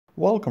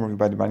Welcome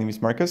everybody, my name is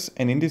Marcus,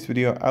 and in this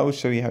video I will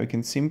show you how you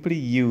can simply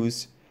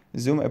use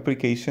Zoom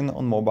application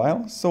on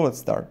mobile. So let's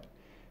start.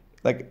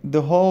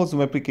 The whole Zoom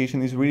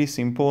application is really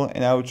simple,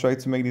 and I will try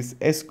to make this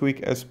as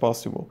quick as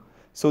possible.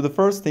 So the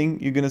first thing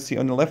you're gonna see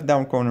on the left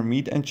down corner,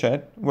 meet and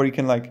chat, where you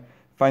can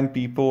find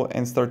people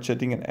and start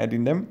chatting and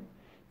adding them.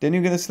 Then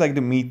you're gonna select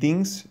the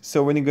meetings.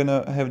 So when you're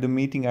gonna have the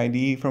meeting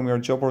ID from your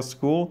job or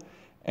school,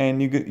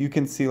 and you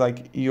can see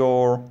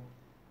your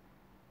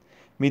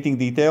meeting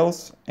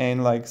details and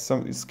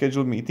some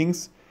scheduled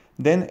meetings.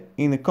 Then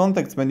in the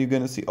contacts menu, you're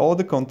gonna see all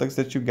the contacts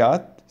that you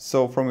got,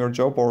 so from your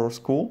job or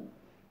school.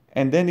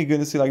 And then you're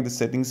gonna see the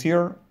settings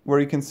here, where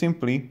you can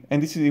simply,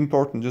 and this is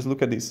important, just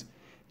look at this.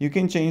 You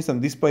can change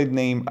some display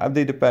name,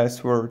 update the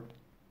password.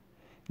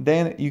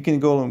 Then you can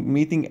go on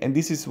meeting, and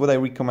this is what I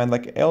recommend,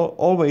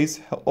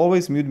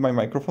 always mute my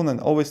microphone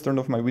and always turn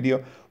off my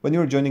video when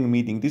you're joining a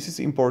meeting. This is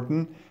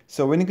important.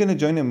 So when you're gonna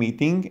join a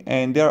meeting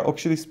and they are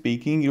actually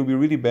speaking, it'll be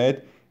really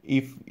bad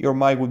if your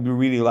mic would be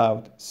really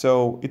loud.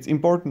 So it's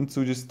important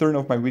to just turn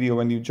off my video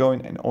when you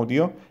join an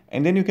audio,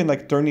 and then you can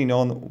turn it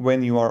on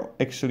when you are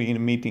actually in a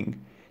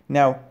meeting.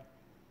 Now,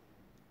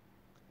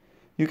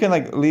 you can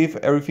leave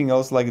everything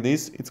else like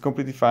this, it's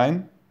completely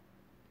fine.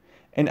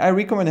 And I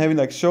recommend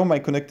having show my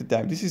connected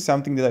time. This is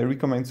something that I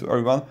recommend to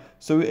everyone,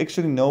 so you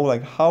actually know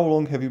how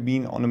long have you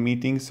been on a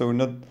meeting, so you're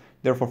not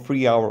there for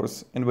 3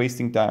 hours and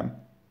wasting time.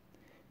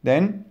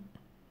 Then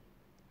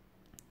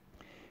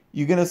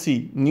you're gonna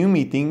see new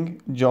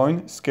meeting,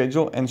 join,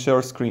 schedule, and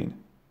share screen.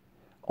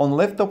 On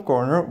left top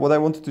corner, what I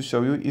wanted to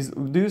show you is,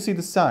 do you see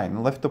the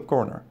sign left top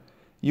corner?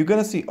 You're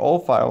gonna see all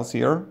files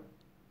here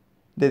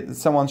that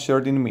someone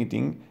shared in the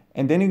meeting,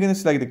 and then you're gonna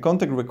see the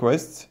contact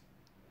requests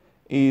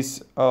is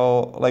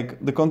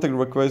the contact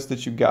request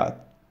that you got.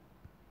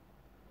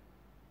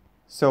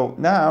 So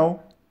now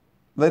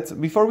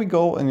before we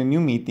go in a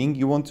new meeting,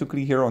 you want to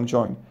click here on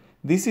join.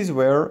 This is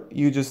where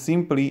you just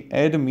simply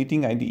add a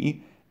meeting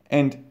ID,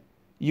 and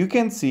you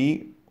can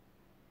see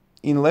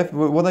in left,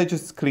 what I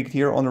just clicked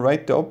here on the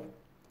right top,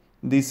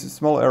 this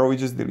small arrow we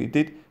just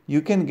deleted,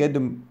 you can get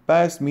the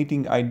past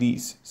meeting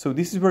IDs. So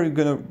this is where you're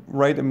gonna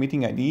write a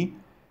meeting ID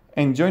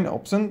and join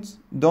options,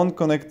 don't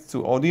connect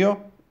to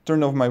audio,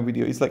 turn off my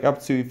video. It's up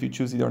to you if you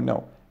choose it or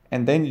no.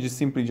 And then you just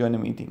simply join a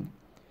meeting.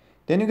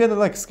 Then you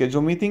gotta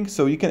schedule meeting,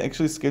 so you can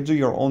actually schedule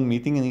your own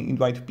meeting and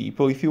invite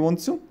people if you want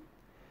to.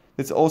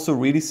 That's also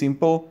really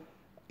simple.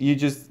 You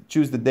just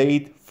choose the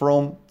date,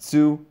 from,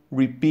 to,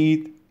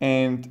 repeat,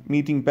 and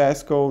meeting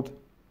passcode.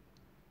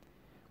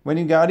 When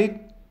you got it,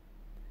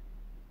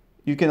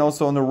 you can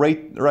also on the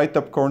right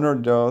top corner,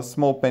 the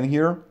small pen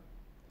here,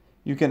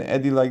 you can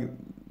add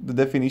the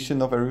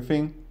definition of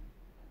everything,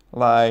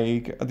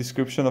 like a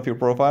description of your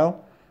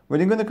profile. When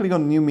you're gonna click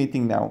on new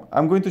meeting now,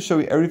 I'm going to show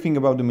you everything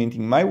about the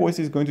meeting. My voice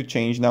is going to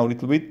change now a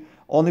little bit,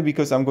 only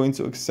because I'm going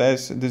to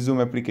access the Zoom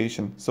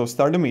application. So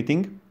start the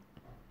meeting,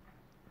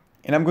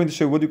 and I'm going to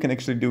show you what you can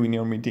actually do in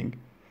your meeting.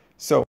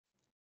 So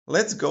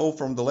let's go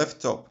from the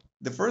left top.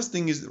 The first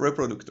thing is the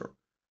reproductor,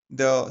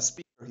 the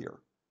speaker here.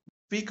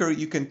 Speaker,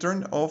 you can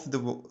turn off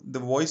the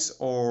voice,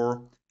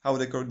 or how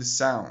they call the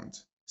sound.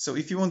 So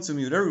if you want to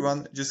mute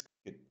everyone, just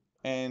click it,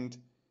 and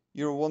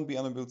you won't be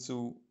unable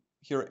to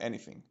hear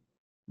anything.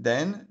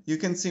 Then you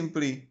can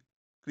simply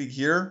click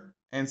here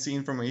and see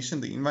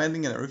information, the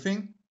inviting and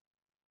everything.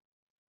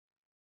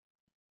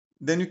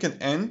 Then you can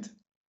end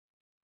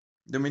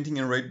the meeting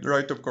in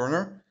right top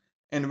corner.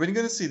 And when you're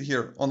gonna see it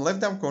here on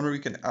left down corner,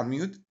 you can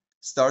unmute,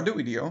 start the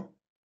video,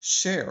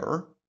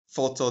 share,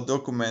 photo,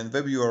 document,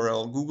 web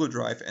URL, Google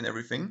Drive, and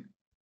everything.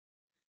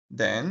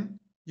 Then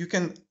you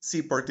can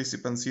see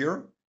participants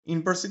here.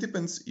 In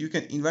participants, you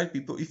can invite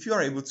people. If you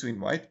are able to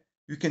invite,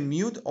 you can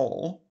mute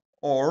all,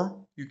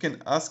 or you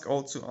can ask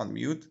all to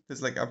unmute.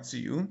 That's up to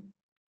you.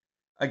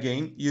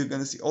 Again, you're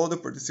gonna see all the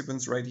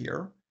participants right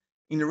here.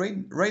 In the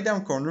right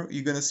down corner,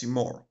 you're gonna see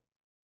more.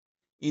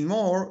 In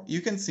more,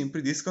 you can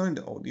simply disconnect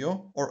the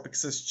audio or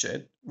access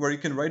chat, where you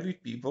can write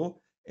with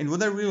people. And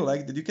what I really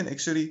like, that you can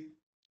actually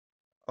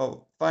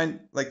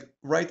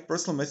write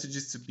personal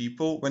messages to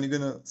people. When you're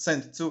gonna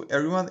send to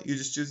everyone, you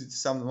just choose it to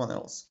someone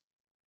else.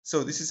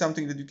 So this is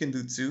something that you can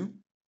do too.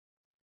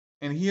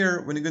 And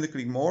here, when you're gonna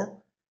click more,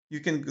 you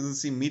can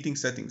see meeting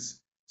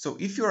settings. So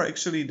if you are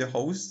actually the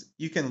host,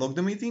 you can log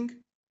the meeting.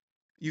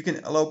 You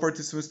can allow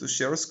participants to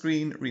share a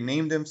screen,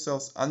 rename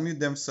themselves, unmute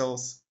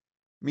themselves.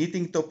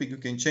 Meeting topic, you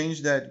can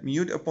change that.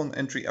 Mute upon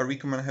entry, I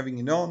recommend having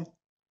it on.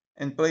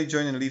 And play,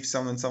 join, and leave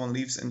someone. Someone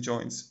leaves and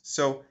joins.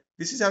 So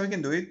this is how we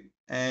can do it.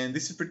 And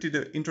this is pretty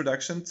the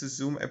introduction to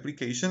Zoom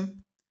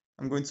application.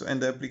 I'm going to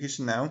end the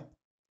application now.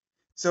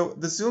 So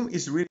the Zoom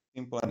is really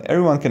simple, and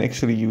everyone can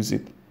actually use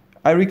it.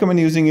 I recommend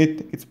using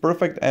it. It's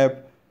perfect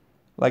app.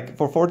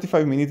 For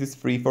 45 minutes, it's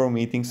free for a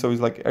meeting. So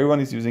it's everyone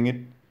is using it.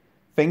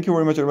 Thank you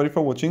very much, everybody,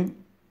 for watching.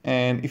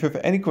 And if you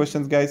have any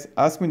questions, guys,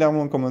 ask me down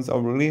in the comments.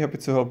 I'm really happy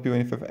to help you.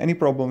 And if you have any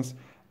problems,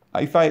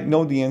 if I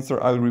know the answer,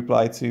 I'll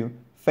reply to you.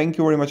 Thank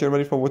you very much,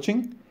 everybody, for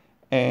watching.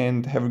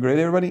 And have a great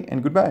day, everybody,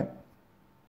 and goodbye.